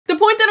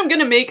I'm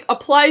gonna make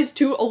applies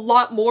to a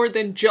lot more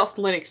than just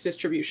Linux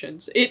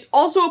distributions. It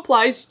also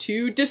applies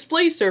to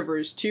display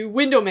servers, to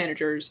window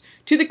managers,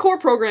 to the core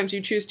programs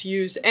you choose to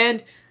use,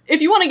 and if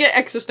you want to get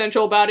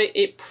existential about it,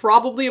 it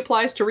probably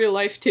applies to real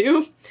life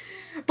too.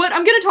 But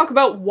I'm going to talk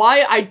about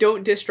why I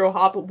don't distro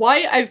hop,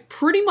 why I've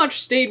pretty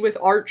much stayed with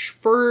Arch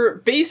for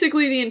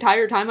basically the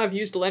entire time I've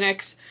used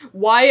Linux,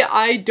 why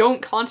I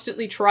don't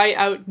constantly try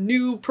out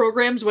new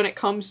programs when it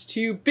comes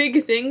to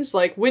big things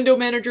like window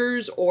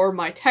managers or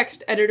my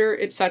text editor,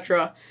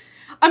 etc.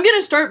 I'm going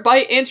to start by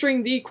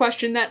answering the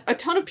question that a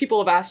ton of people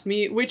have asked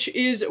me, which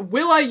is,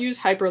 will I use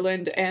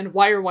Hyprland and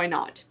why or why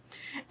not?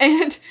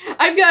 And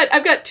I've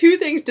got two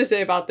things to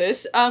say about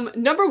this.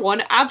 Number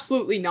one,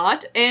 absolutely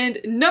not. And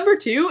number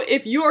two,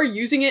 if you are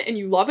using it and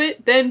you love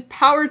it, then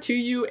power to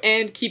you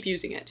and keep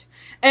using it.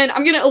 And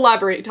I'm going to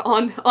elaborate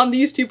on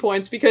these 2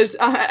 points because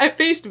at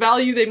face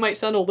value they might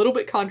sound a little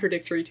bit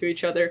contradictory to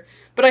each other,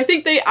 but I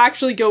think they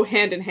actually go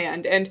hand in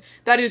hand, and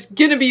that is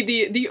going to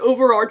be the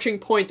overarching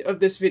point of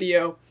this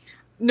video.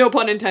 No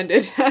pun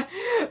intended.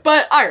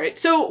 But alright,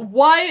 so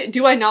why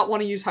do I not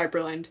want to use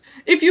Hyprland?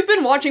 If you've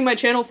been watching my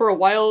channel for a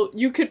while,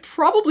 you could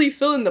probably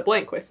fill in the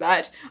blank with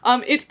that.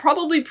 It's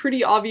probably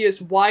pretty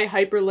obvious why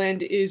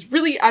Hyprland is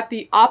really at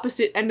the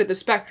opposite end of the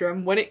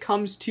spectrum when it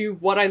comes to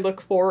what I look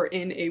for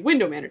in a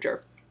window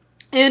manager.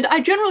 And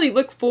I generally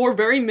look for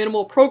very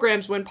minimal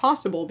programs when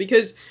possible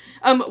because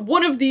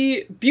one of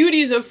the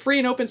beauties of free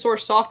and open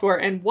source software,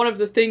 and one of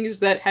the things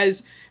that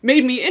has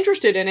made me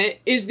interested in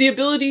it, is the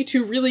ability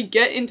to really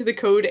get into the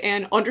code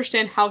and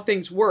understand how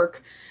things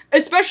work,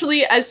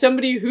 especially as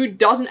somebody who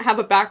doesn't have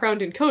a background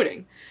in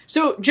coding.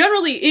 So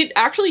generally, it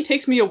actually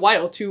takes me a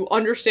while to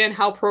understand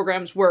how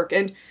programs work,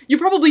 and you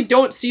probably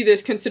don't see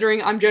this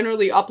considering I'm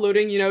generally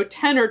uploading,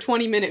 10 or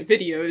 20 minute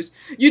videos.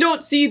 You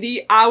don't see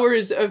the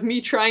hours of me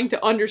trying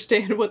to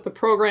understand what the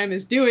program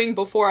is doing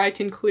before I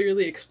can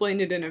clearly explain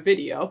it in a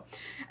video.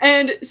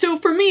 And so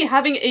for me,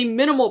 having a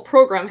minimal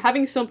program,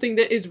 having something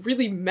that is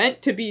really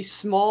meant to be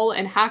small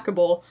and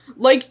hackable,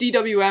 like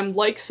DWM,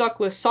 like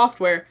suckless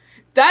software,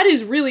 that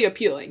is really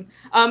appealing,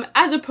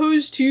 as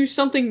opposed to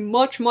something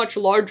much, much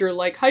larger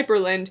like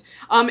Hyprland.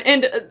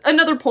 And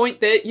another point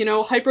that,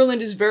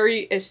 Hyprland is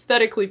very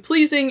aesthetically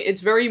pleasing,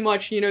 it's very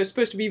much,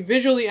 supposed to be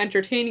visually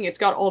entertaining, it's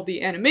got all of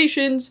the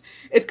animations,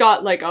 it's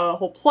got like a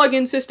whole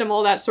plugin system,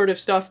 all that sort of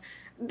stuff.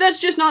 That's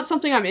just not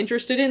something I'm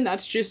interested in,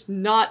 that's just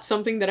not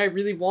something that I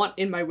really want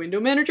in my window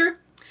manager.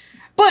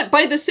 But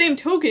by the same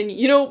token,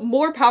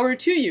 more power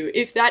to you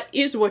if that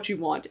is what you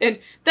want. And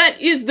that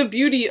is the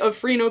beauty of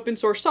free and open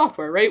source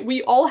software, right?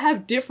 We all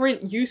have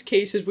different use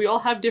cases, we all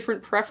have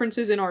different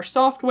preferences in our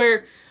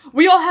software,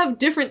 we all have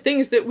different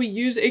things that we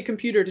use a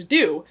computer to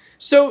do.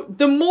 So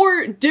the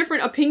more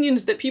different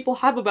opinions that people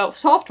have about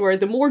software,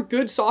 the more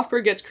good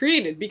software gets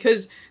created,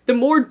 because the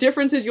more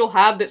differences you'll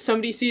have that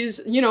somebody sees,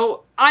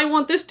 I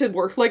want this to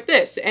work like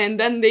this, and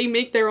then they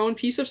make their own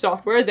piece of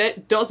software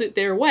that does it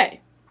their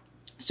way.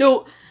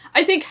 So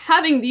I think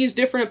having these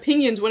different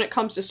opinions when it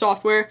comes to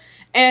software,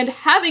 and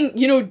having,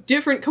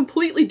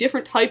 completely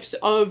different types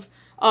of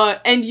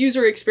end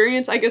user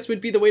experience, I guess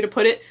would be the way to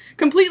put it,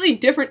 completely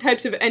different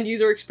types of end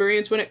user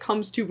experience when it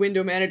comes to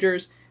window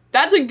managers,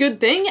 that's a good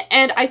thing,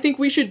 and I think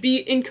we should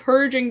be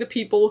encouraging the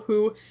people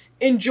who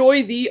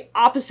enjoy the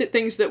opposite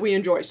things that we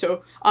enjoy.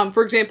 So,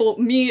 for example,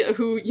 me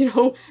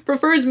who,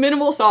 prefers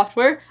minimal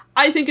software,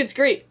 I think it's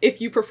great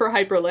if you prefer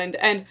Hyprland,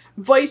 and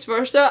vice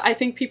versa. I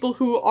think people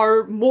who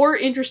are more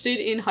interested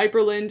in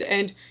Hyprland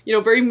and,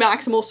 very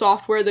maximal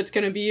software that's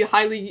going to be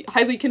highly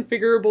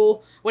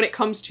configurable when it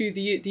comes to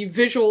the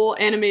visual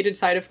animated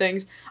side of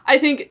things, I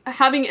think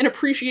having an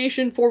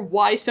appreciation for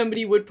why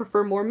somebody would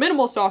prefer more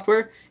minimal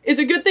software is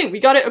a good thing.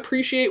 We got to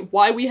appreciate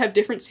why we have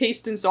different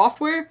tastes in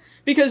software,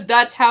 because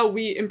that's how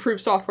we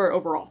improve software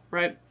overall,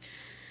 right?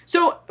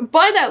 So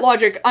by that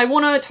logic, I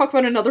want to talk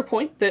about another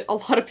point that a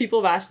lot of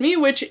people have asked me,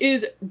 which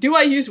is, do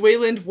I use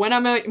Wayland? When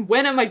am I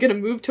going to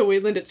move to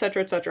Wayland,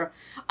 etc., etc.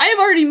 I have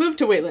already moved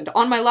to Wayland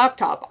on my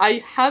laptop.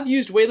 I have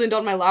used Wayland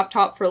on my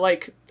laptop for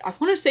I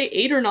want to say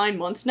 8 or 9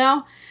 months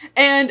now.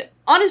 And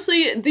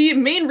honestly, the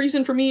main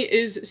reason for me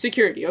is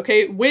security,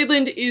 okay?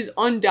 Wayland is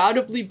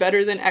undoubtedly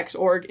better than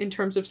xorg in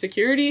terms of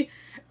security,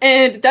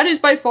 and that is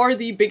by far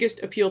the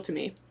biggest appeal to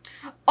me.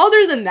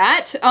 Other than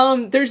that,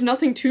 there's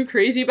nothing too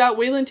crazy about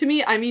Wayland to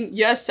me. I mean,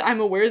 yes, I'm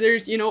aware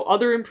there's,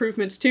 other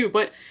improvements too,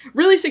 but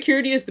really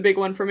security is the big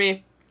one for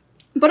me.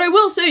 But I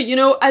will say,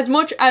 as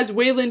much as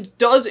Wayland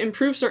does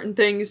improve certain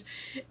things,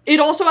 it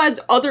also adds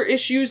other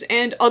issues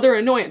and other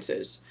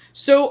annoyances.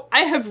 So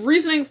I have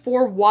reasoning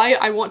for why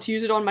I want to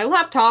use it on my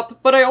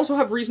laptop, but I also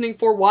have reasoning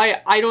for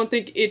why I don't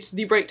think it's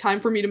the right time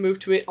for me to move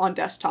to it on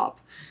desktop.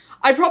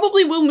 I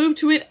probably will move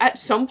to it at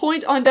some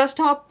point on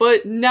desktop,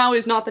 but now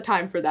is not the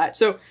time for that.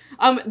 So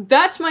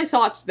that's my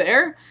thoughts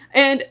there.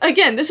 And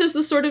again, this is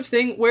the sort of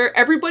thing where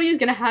everybody is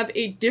going to have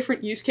a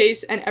different use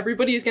case, and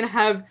everybody is going to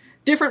have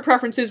different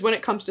preferences when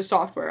it comes to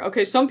software.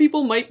 Okay, some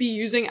people might be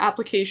using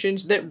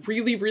applications that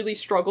really, really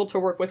struggle to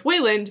work with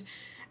Wayland,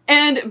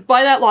 And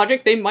by that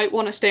logic, they might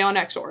want to stay on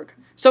xorg.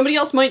 Somebody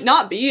else might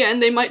not be,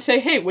 and they might say,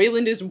 hey,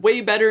 Wayland is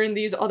way better in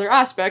these other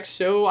aspects,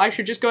 so I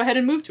should just go ahead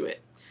and move to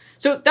it.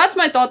 So that's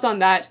my thoughts on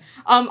that.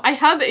 I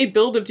have a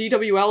build of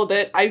DWL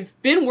that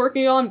I've been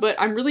working on, but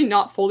I'm really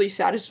not fully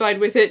satisfied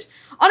with it.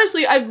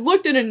 Honestly, I've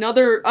looked at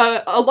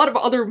a lot of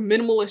other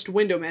minimalist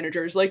window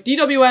managers. Like,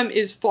 DWM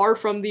is far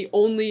from the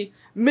only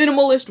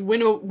minimalist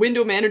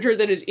window manager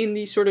that is in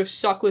the sort of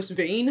suckless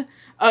vein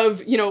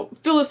of, you know,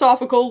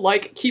 philosophical,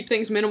 like, keep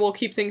things minimal,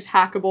 keep things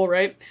hackable,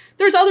 right?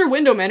 There's other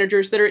window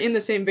managers that are in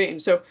the same vein,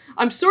 so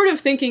I'm sort of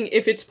thinking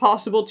if it's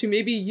possible to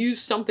maybe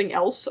use something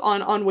else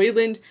on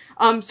Wayland.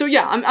 So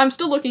yeah, I'm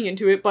still looking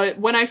into it, but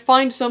when I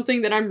find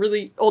something that I'm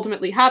really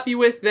ultimately happy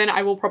with, then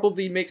I will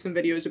probably make some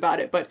videos about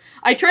it. But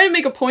I try to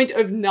make a point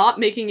of not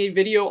making a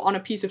video on a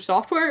piece of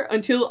software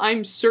until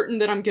I'm certain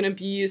that I'm gonna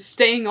be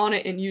staying on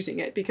it and using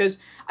it, because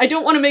I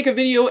don't want to make a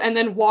video and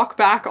then walk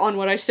back on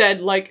what I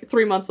said like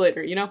 3 months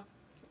later, you know?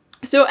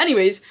 So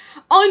anyways,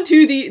 on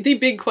to the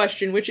big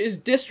question, which is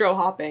distro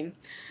hopping.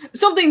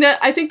 Something that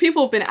I think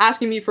people have been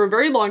asking me for a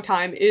very long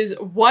time is,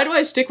 why do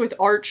I stick with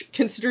Arch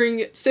considering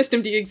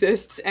systemd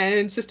exists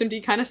and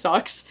systemd kind of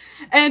sucks?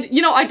 And,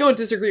 you know, I don't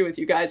disagree with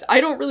you guys. I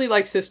don't really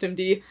like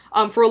systemd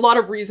for a lot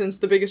of reasons,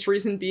 the biggest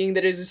reason being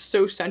that it is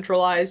so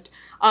centralized.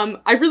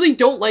 I really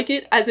don't like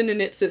it as an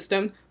init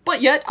system.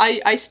 But yet,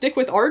 I stick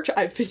with Arch.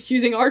 I've been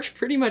using Arch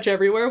pretty much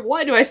everywhere.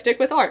 Why do I stick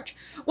with Arch?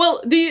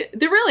 Well, the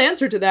real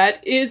answer to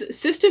that is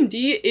systemd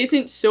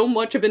isn't so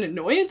much of an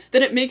annoyance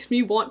that it makes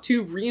me want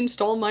to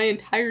reinstall my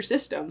entire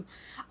system.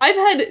 I've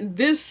had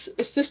this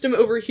system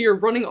over here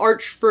running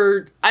Arch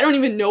for I don't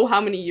even know how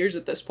many years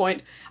at this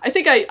point. I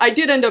think I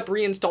did end up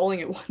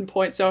reinstalling at one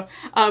point, so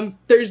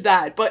there's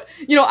that. But,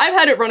 you know, I've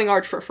had it running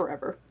Arch for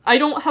forever. I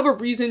don't have a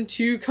reason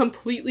to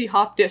completely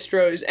hop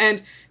distros,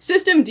 and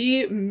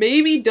systemd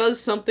maybe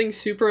does something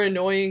super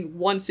annoying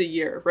once a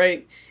year,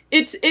 right?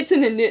 It's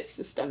an init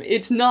system.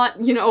 It's not,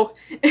 you know,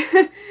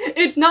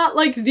 it's not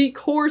like the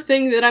core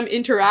thing that I'm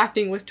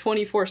interacting with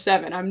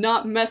 24/7. I'm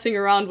not messing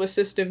around with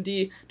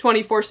systemd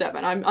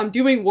 24/7. I'm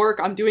doing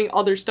work, I'm doing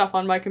other stuff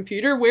on my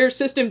computer where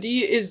systemd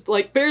is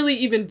like barely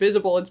even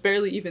visible, it's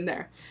barely even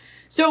there.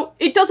 So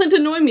it doesn't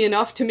annoy me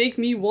enough to make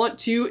me want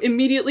to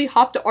immediately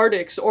hop to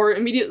Artix or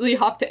immediately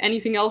hop to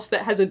anything else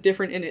that has a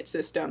different init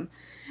system.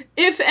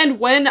 If and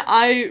when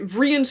I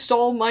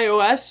reinstall my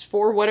OS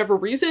for whatever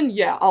reason,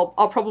 yeah,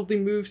 I'll probably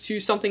move to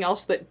something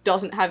else that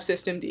doesn't have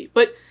systemd.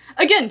 But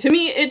again, to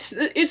me, it's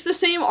the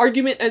same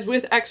argument as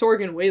with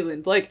xorg and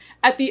Wayland. Like,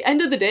 at the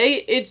end of the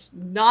day, it's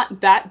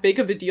not that big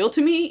of a deal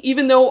to me,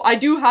 even though I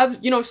do have,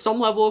 you know, some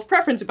level of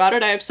preference about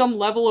it. I have some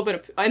level of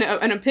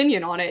an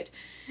opinion on it.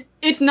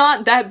 It's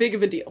not that big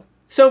of a deal.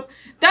 So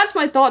that's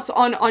my thoughts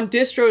on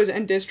distros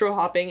and distro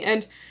hopping,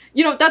 and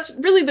you know, that's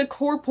really the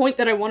core point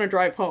that I want to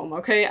drive home,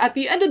 okay? At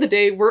the end of the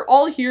day, we're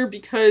all here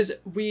because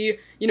we,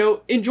 you know,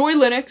 enjoy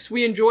Linux,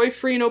 we enjoy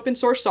free and open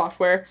source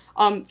software.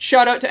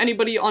 Shout out to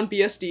anybody on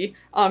BSD,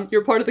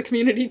 you're part of the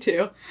community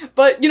too.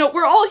 But, you know,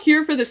 we're all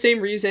here for the same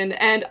reason,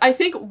 and I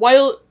think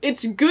while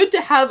it's good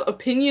to have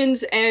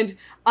opinions and,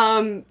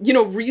 you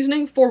know,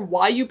 reasoning for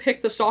why you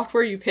pick the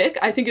software you pick,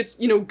 I think it's,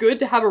 you know, good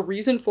to have a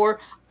reason for,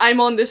 I'm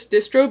on this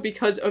distro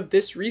because of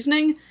this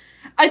reasoning.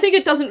 I think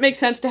it doesn't make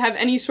sense to have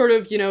any sort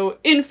of, you know,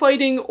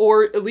 infighting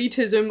or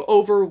elitism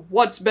over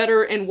what's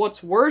better and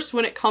what's worse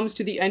when it comes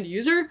to the end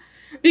user,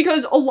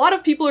 because a lot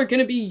of people are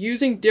going to be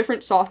using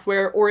different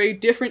software or a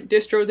different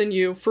distro than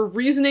you for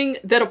reasoning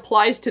that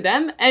applies to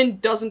them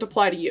and doesn't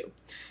apply to you.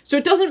 So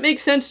it doesn't make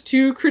sense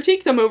to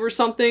critique them over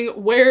something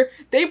where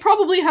they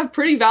probably have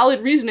pretty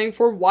valid reasoning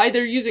for why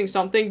they're using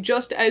something,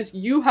 just as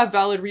you have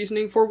valid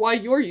reasoning for why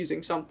you're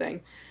using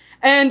something.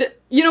 And,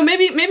 you know,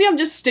 maybe I'm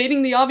just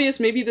stating the obvious,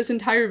 maybe this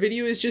entire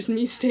video is just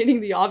me stating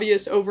the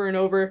obvious over and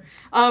over,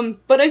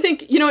 but I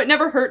think, you know, it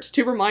never hurts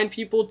to remind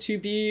people to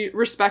be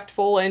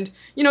respectful and,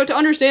 you know, to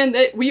understand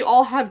that we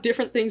all have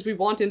different things we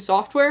want in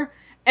software,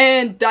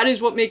 and that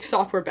is what makes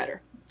software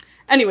better.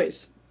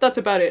 Anyways, that's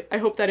about it. I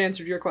hope that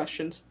answered your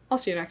questions. I'll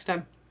see you next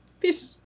time. Peace.